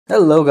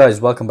Hello guys,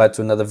 welcome back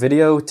to another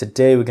video.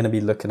 Today we're going to be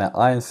looking at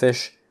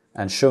IronFish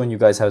and showing you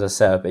guys how to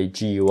set up a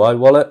GUI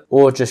wallet,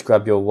 or just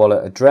grab your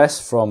wallet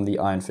address from the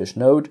IronFish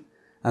node,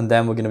 and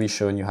then we're going to be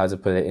showing you how to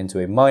put it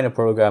into a miner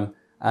program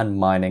and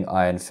mining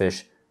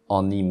IronFish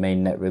on the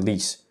mainnet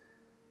release.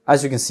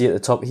 As you can see at the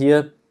top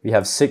here, we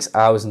have 6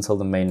 hours until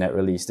the mainnet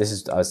release. This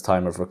is as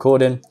time of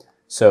recording,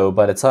 so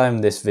by the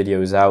time this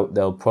video is out,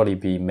 there'll probably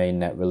be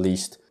mainnet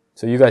released.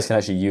 So you guys can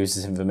actually use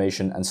this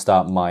information and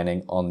start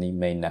mining on the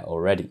mainnet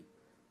already.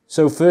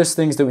 So first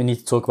things that we need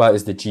to talk about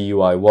is the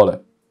GUI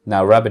wallet.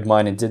 Now Rapid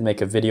Mining did make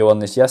a video on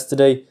this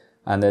yesterday,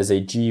 and there's a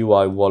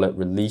GUI wallet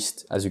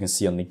released, as you can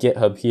see on the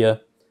GitHub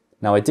here.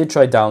 Now I did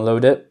try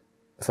download it.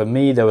 For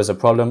me there was a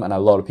problem, and a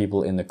lot of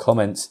people in the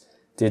comments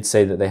did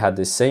say that they had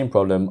this same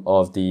problem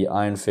of the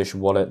IronFish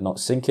wallet not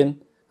syncing.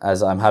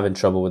 As I'm having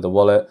trouble with the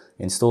wallet,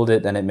 installed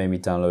it, then it made me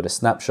download a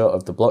snapshot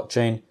of the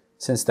blockchain.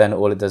 Since then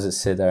all it does is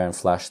sit there and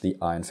flash the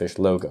IronFish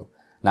logo.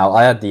 Now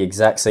I had the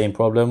exact same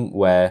problem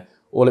where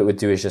all it would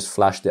do is just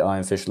flash the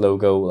IronFish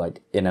logo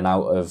like in and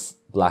out of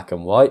black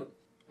and white.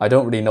 I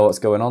don't really know what's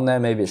going on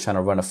there. Maybe it's trying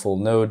to run a full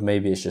node.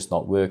 Maybe it's just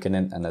not working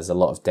and there's a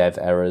lot of dev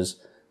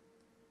errors.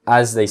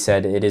 As they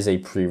said, it is a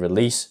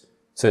pre-release,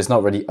 so it's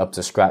not really up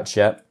to scratch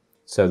yet.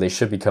 So they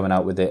should be coming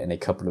out with it in a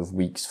couple of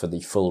weeks for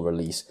the full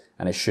release,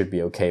 and it should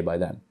be okay by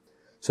then.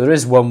 So there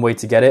is one way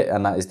to get it,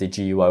 and that is the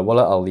GUI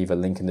wallet. I'll leave a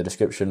link in the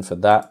description for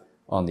that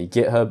on the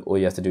GitHub. All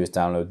you have to do is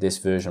download this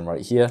version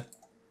right here.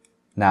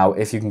 Now,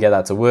 if you can get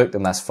that to work,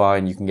 then that's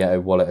fine. You can get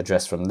a wallet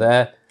address from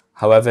there.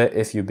 However,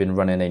 if you've been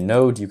running a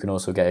node, you can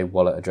also get a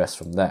wallet address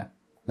from there.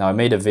 Now, I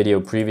made a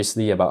video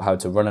previously about how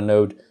to run a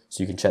node,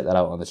 so you can check that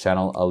out on the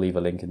channel. I'll leave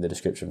a link in the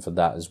description for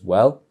that as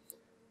well.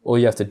 All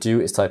you have to do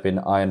is type in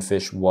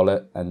IronFish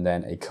wallet and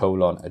then a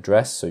colon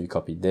address. So you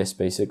copy this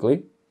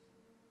basically.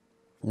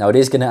 Now, it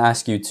is going to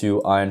ask you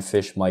to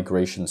IronFish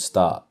migration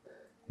start.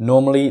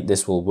 Normally,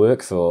 this will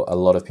work for a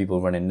lot of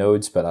people running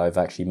nodes, but I've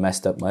actually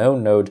messed up my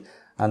own node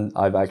and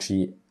I've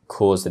actually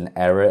caused an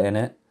error in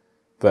it,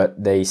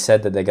 but they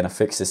said that they're going to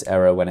fix this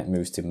error when it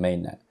moves to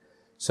mainnet.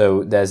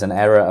 So there's an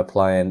error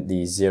applying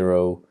the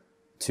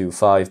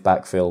 025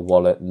 backfill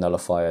wallet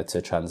nullifier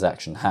to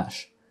transaction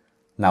hash.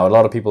 Now, a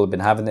lot of people have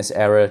been having this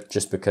error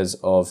just because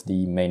of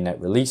the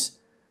mainnet release,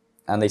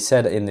 and they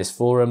said in this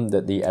forum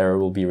that the error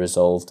will be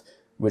resolved,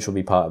 which will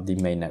be part of the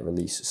mainnet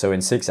release. So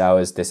in 6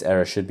 hours, this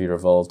error should be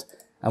resolved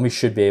and we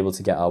should be able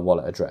to get our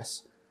wallet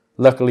address.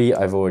 Luckily,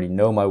 I've already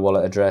know my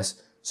wallet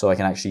address, so I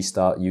can actually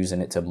start using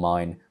it to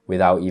mine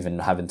without even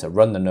having to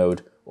run the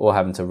node or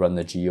having to run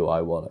the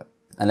GUI wallet.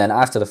 And then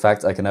after the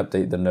fact, I can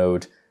update the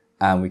node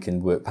and we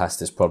can work past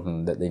this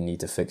problem that they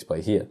need to fix by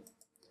here.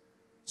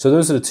 So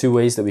those are the two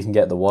ways that we can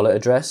get the wallet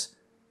address.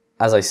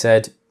 As I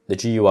said, the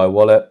GUI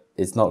wallet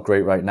is not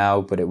great right now,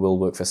 but it will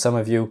work for some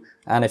of you.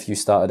 And if you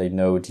started a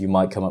node, you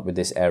might come up with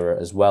this error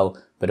as well,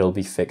 but it'll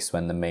be fixed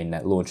when the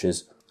mainnet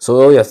launches.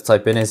 So all you have to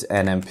type in is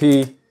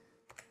nmp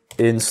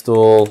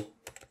install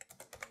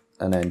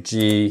and then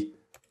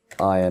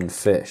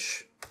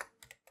IronFish.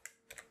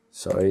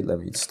 Sorry, let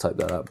me just type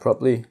that out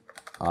properly.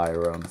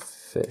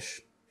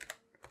 IronFish.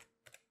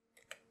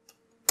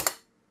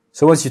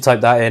 So once you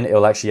type that in,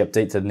 it'll actually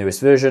update to the newest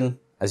version.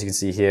 As you can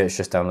see here, it's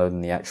just downloading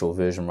the actual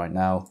version right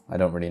now. I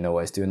don't really know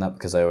why it's doing that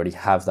because I already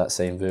have that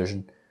same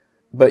version.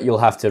 But you'll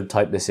have to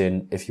type this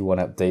in if you want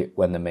to update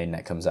when the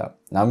mainnet comes out.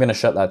 Now I'm going to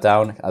shut that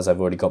down as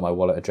I've already got my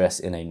wallet address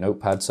in a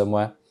notepad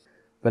somewhere.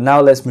 But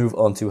now let's move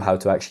on to how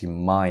to actually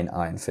mine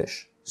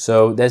IronFish.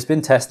 So there's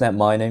been testnet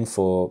mining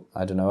for,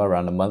 I don't know,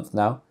 around a month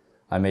now.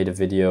 I made a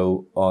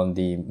video on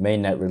the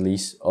mainnet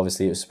release.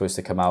 Obviously, it was supposed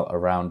to come out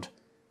around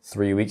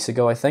 3 weeks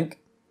ago, I think.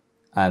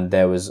 And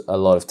there was a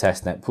lot of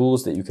testnet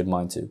pools that you could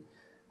mine to.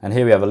 And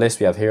here we have a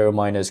list. We have Hero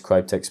Miners,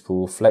 Cryptex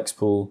Pool, Flex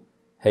Pool,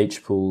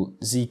 H Pool,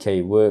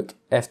 ZK Work,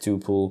 F2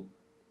 Pool,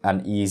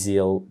 and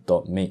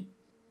Ezeal.me.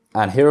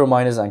 And Hero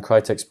Miners and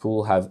Cryptex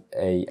Pool have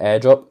a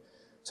airdrop.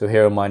 So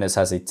Hero Miners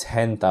has a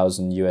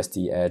 10,000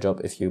 USD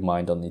airdrop if you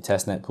mined on the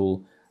testnet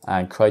pool,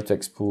 and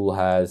Cryptex Pool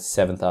has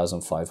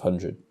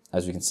 7,500,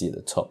 as you can see at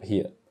the top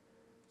here.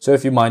 So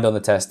if you mined on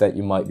the testnet,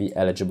 you might be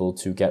eligible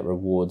to get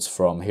rewards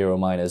from Hero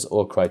Miners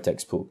or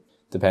Cryptex Pool,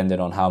 depending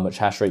on how much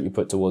hash rate you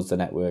put towards the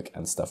network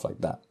and stuff like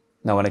that.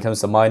 Now, when it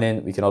comes to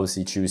mining, we can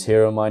obviously choose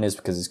Hero Miners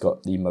because it's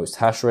got the most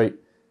hash rate.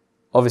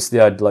 Obviously,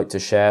 I'd like to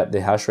share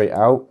the hash rate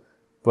out,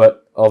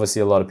 but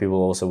obviously a lot of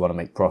people also want to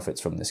make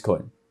profits from this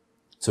coin.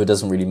 So it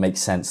doesn't really make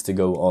sense to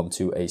go on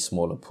to a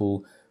smaller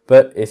pool.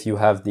 But if you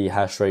have the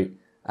hash rate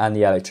and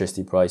the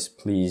electricity price,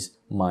 please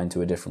mine to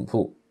a different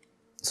pool.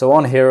 So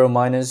on Hero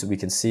Miners, we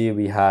can see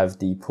we have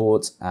the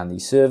ports and the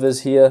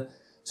servers here.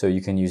 So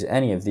you can use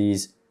any of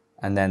these.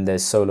 And then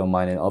there's solo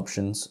mining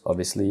options,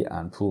 obviously,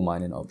 and pool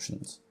mining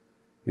options.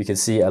 We can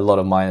see a lot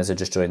of miners are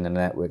just joining the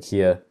network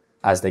here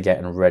as they're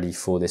getting ready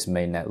for this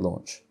mainnet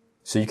launch.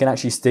 So you can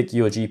actually stick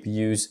your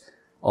GPUs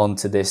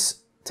onto this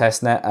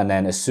testnet, and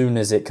then as soon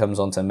as it comes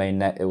onto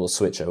mainnet, it will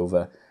switch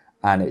over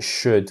and it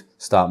should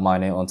start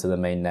mining onto the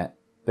mainnet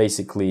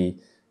basically,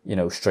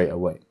 straight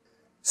away.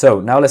 So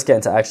now let's get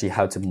into actually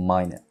how to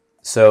mine it.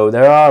 So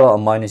there are a lot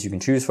of miners you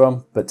can choose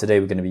from, but today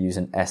we're going to be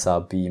using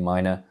SRB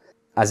miner,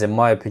 as in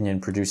my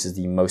opinion produces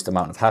the most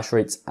amount of hash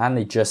rates, and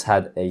they just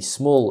had a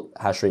small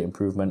hash rate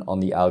improvement on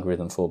the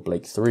algorithm for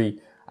Blake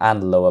 3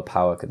 and lower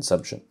power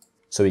consumption.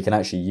 So we can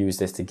actually use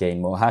this to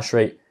gain more hash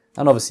rate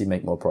and obviously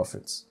make more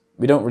profits.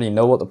 We don't really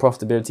know what the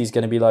profitability is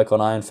going to be like on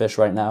IronFish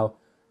right now,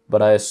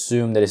 but I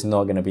assume that it's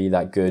not going to be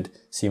that good,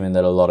 seeming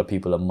that a lot of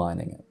people are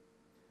mining it.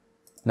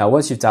 Now,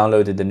 once you've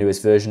downloaded the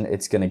newest version,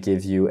 it's going to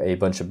give you a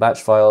bunch of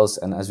batch files.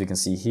 And as we can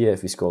see here,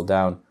 if we scroll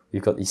down,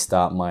 we've got the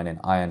start mining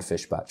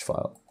IronFish batch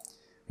file.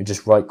 We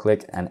just right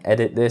click and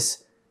edit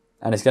this,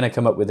 and it's going to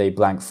come up with a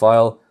blank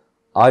file.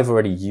 I've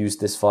already used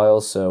this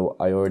file, so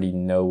I already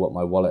know what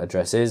my wallet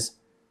address is.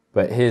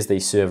 But here's the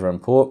server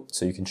and port,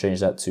 so you can change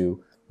that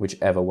to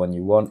whichever one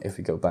you want. If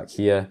we go back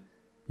here,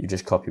 you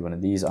just copy one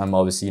of these. I'm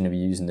obviously going to be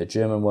using the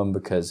German one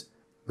because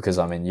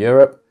I'm in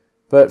Europe.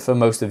 But for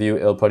most of you,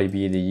 it'll probably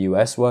be the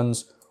US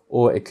ones,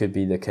 or it could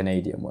be the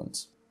Canadian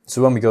ones.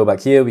 So when we go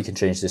back here, we can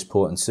change this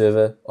port and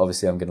server.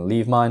 Obviously, I'm going to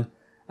leave mine.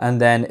 And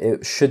then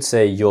it should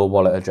say your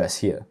wallet address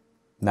here.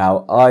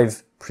 Now,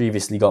 I've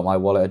previously got my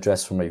wallet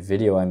address from a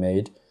video I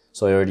made,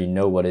 so I already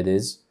know what it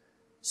is.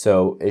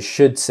 So it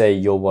should say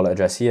your wallet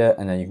address here,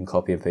 and then you can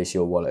copy and paste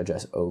your wallet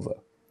address over.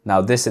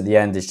 Now, this at the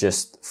end is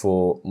just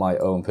for my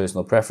own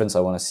personal preference. I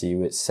want to see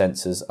which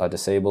sensors are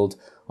disabled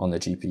on the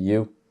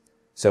GPU.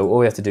 So all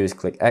we have to do is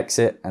click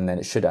exit, and then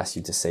it should ask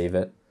you to save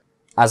it.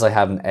 As I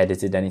haven't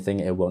edited anything,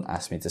 it won't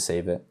ask me to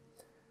save it.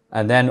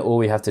 And then all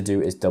we have to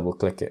do is double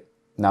click it.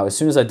 Now, as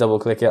soon as I double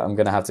click it, I'm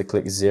going to have to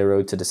click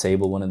 0 to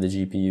disable one of the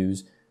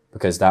GPUs,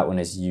 because that one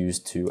is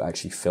used to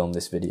actually film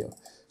this video.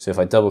 So if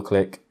I double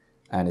click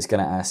and it's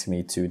going to ask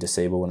me to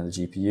disable one of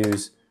the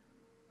GPUs,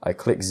 I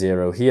click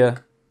 0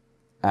 here,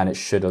 and it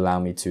should allow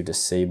me to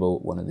disable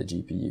one of the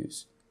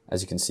GPUs.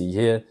 As you can see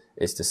here,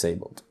 it's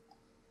disabled.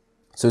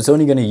 So it's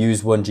only going to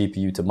use one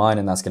GPU to mine,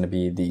 and that's going to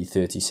be the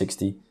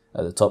 3060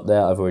 at the top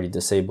there. I've already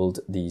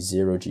disabled the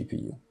 0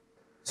 GPU.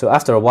 So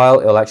after a while,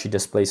 it'll actually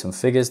display some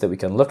figures that we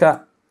can look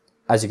at.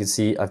 As you can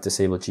see, I've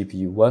disabled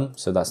GPU 1,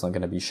 so that's not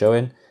going to be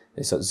showing.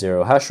 It's at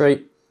 0 hash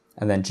rate.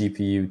 And then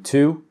GPU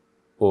 2,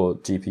 or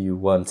GPU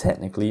 1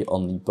 technically,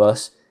 on the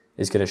bus,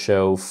 is going to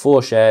show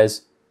 4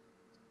 shares,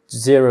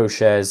 0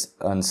 shares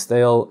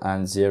unstale,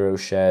 and 0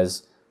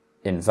 shares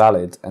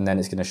invalid. And then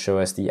it's going to show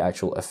us the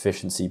actual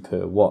efficiency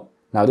per watt.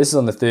 Now, this is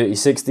on the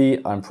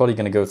 3060. I'm probably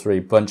going to go through a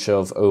bunch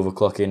of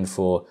overclocking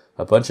for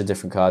a bunch of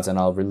different cards, and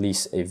I'll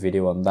release a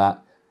video on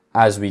that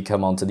as we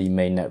come onto the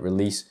mainnet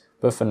release.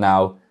 But for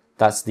now,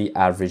 that's the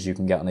average you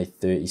can get on a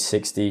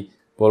 3060.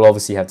 We'll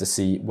obviously have to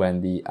see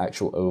when the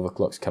actual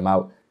overclocks come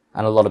out,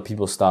 and a lot of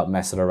people start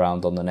messing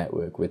around on the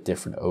network with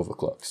different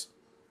overclocks.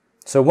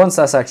 So once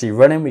that's actually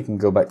running, we can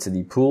go back to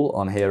the pool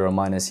on Hero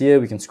Miners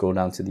here. We can scroll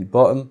down to the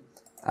bottom,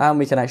 and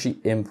we can actually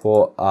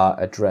import our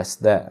address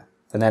there.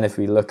 And then if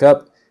we look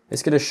up,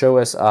 it's going to show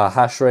us our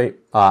hash rate,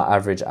 our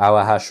average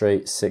hour hash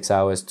rate, 6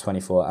 hours,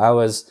 24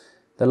 hours,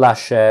 the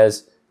last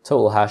shares,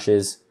 total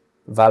hashes,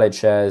 valid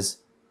shares,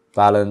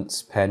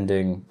 balance,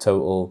 pending,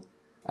 total,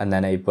 and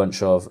then a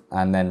bunch of,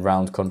 and then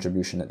round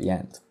contribution at the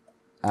end.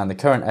 And the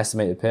current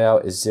estimated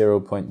payout is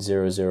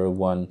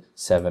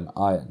 0.0017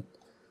 iron.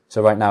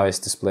 So right now it's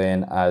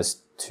displaying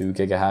as 2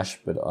 gigahash,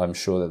 but I'm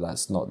sure that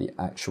that's not the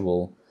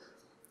actual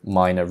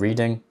miner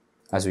reading.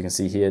 As we can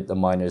see here, the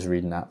miner is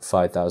reading at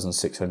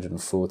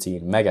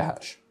 5,614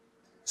 megahash.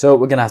 So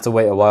we're going to have to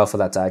wait a while for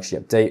that to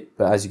actually update.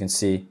 But as you can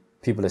see,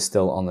 people are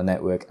still on the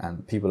network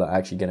and people are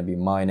actually going to be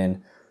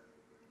mining.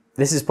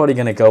 This is probably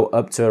going to go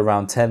up to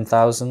around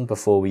 10,000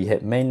 before we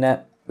hit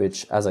mainnet,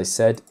 which, as I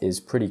said, is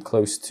pretty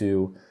close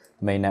to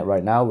mainnet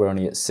right now. We're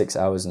only at 6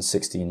 hours and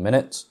 16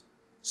 minutes.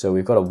 So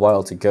we've got a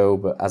while to go.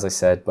 But as I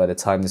said, by the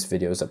time this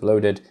video is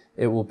uploaded,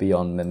 it will be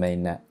on the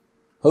mainnet.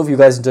 Hope you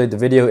guys enjoyed the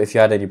video. If you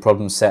had any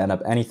problems setting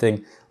up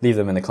anything, leave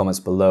them in the comments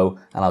below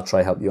and I'll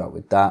try help you out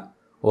with that.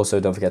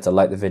 Also, don't forget to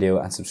like the video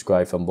and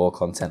subscribe for more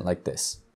content like this.